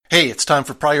Hey, it's time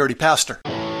for Priority Pastor.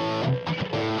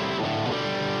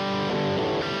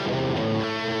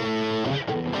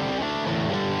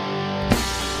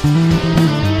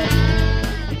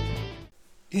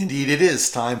 Indeed, it is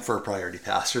time for Priority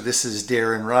Pastor. This is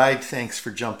Darren Ride. Thanks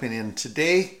for jumping in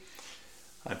today.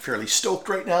 I'm fairly stoked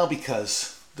right now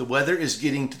because the weather is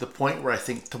getting to the point where I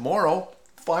think tomorrow,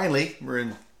 finally, we're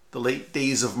in the late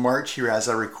days of March here as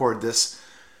I record this,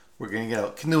 we're going to get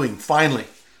out canoeing, finally.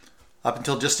 Up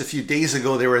until just a few days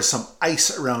ago, there was some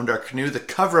ice around our canoe. The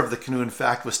cover of the canoe, in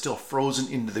fact, was still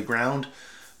frozen into the ground,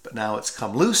 but now it's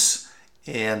come loose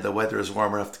and the weather is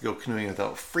warm enough to go canoeing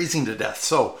without freezing to death.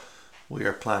 So we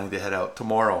are planning to head out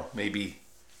tomorrow, maybe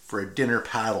for a dinner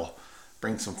paddle.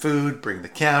 Bring some food, bring the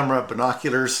camera,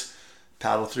 binoculars,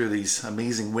 paddle through these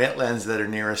amazing wetlands that are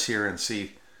near us here and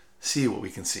see what we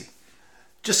can see.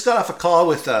 Just got off a call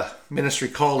with a ministry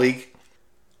colleague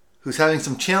who's having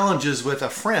some challenges with a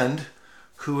friend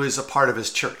who is a part of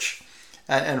his church.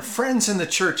 And friends in the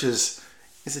church is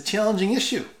a challenging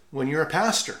issue when you're a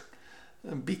pastor,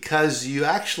 because you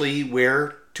actually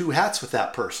wear two hats with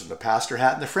that person, the pastor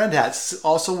hat and the friend hat.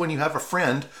 Also, when you have a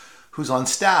friend who's on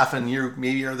staff and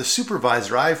you're the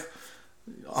supervisor, I've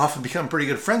often become pretty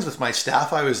good friends with my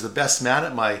staff. I was the best man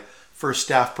at my first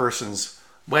staff person's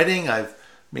wedding. I've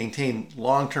maintained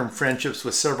long-term friendships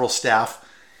with several staff,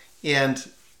 and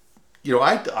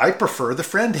I prefer the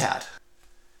friend hat.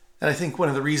 And I think one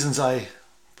of the reasons I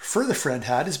prefer the friend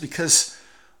hat is because,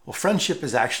 friendship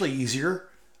is actually easier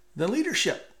than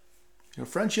leadership. A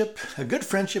good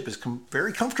friendship is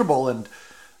very comfortable, and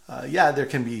there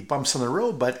can be bumps on the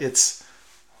road, but it's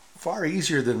far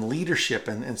easier than leadership,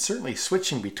 and certainly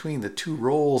switching between the two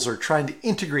roles or trying to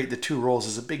integrate the two roles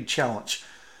is a big challenge.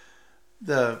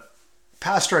 The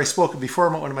pastor I spoke of before,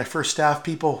 one of my first staff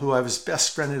people who I was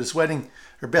best man at his wedding,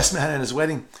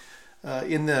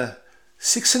 in the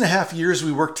 6.5 years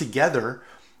we worked together,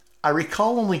 I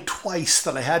recall only twice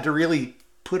that I had to really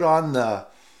put on the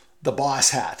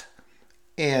boss hat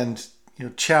and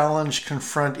challenge,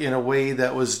 confront in a way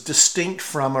that was distinct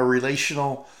from a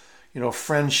relational,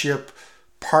 friendship,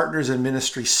 partners in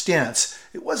ministry stance.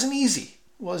 It wasn't easy.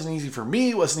 It wasn't easy for me.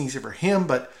 It wasn't easy for him,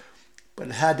 but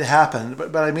it had to happen.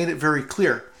 But I made it very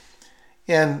clear.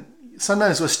 And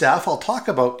sometimes with staff, I'll talk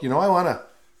about, I want to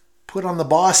put on the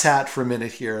boss hat for a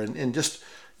minute here and just,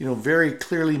 very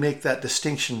clearly make that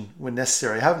distinction when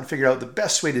necessary. I haven't figured out the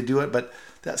best way to do it, but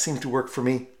that seems to work for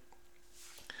me.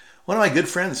 One of my good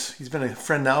friends, he's been a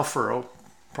friend now for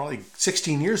probably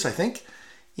 16 years, I think.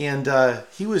 And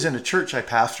he was in a church I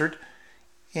pastored.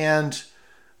 And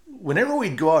whenever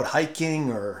we'd go out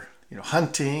hiking or,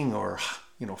 hunting or,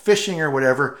 fishing or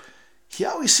whatever, he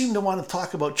always seemed to want to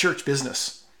talk about church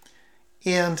business.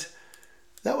 And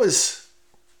that was,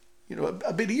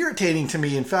 a bit irritating to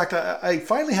me. In fact, I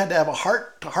finally had to have a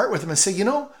heart-to-heart with him and say,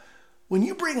 when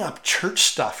you bring up church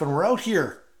stuff and we're out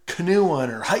here canoeing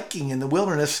or hiking in the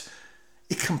wilderness,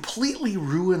 it completely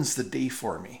ruins the day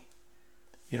for me.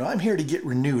 I'm here to get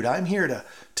renewed. I'm here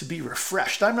to be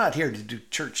refreshed. I'm not here to do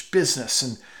church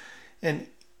business. And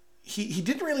he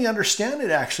didn't really understand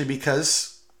it, actually,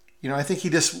 because, I think he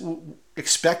just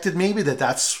expected maybe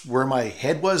that's where my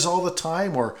head was all the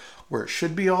time or where it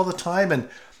should be all the time.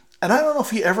 And I don't know if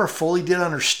he ever fully did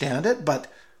understand it,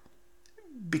 but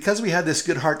because we had this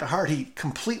good heart-to-heart, he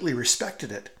completely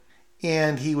respected it.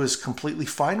 And he was completely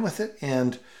fine with it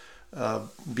and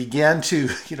began to,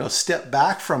 step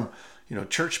back from,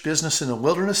 church business in the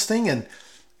wilderness thing. And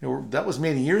that was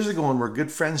many years ago, and we're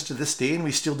good friends to this day, and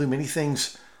we still do many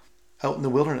things out in the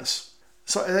wilderness.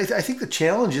 So I think the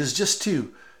challenge is just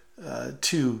to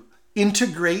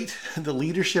integrate the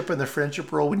leadership and the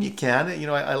friendship role when you can.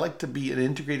 I like to be an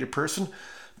integrated person,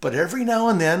 but every now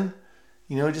and then,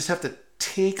 just have to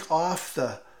take off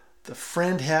the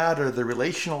friend hat or the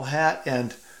relational hat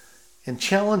and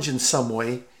challenge in some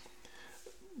way.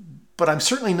 But I'm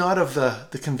certainly not of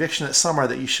the conviction that some are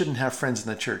that you shouldn't have friends in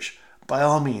the church. By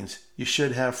all means, you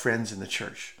should have friends in the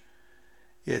church.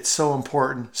 It's so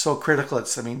important, so critical.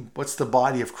 What's the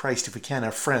body of Christ if we can't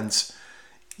have friends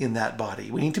in that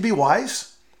body? We need to be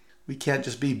wise. We can't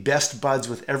just be best buds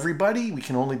with everybody. We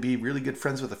can only be really good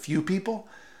friends with a few people.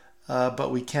 But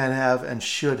we can have and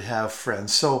should have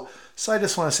friends. So I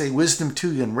just want to say wisdom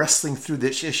to you in wrestling through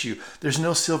this issue. There's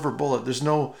no silver bullet. There's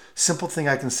no simple thing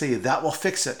I can say that will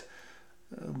fix it.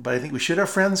 But I think we should have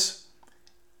friends,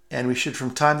 and we should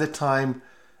from time to time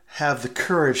have the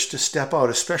courage to step out,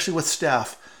 especially with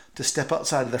staff, to step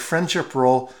outside of the friendship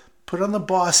role, put on the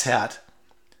boss hat,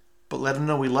 but let them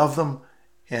know we love them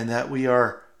and that we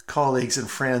are colleagues and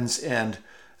friends and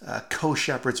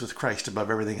co-shepherds with Christ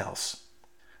above everything else.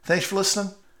 Thanks for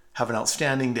listening. Have an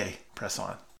outstanding day. Press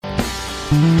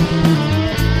on.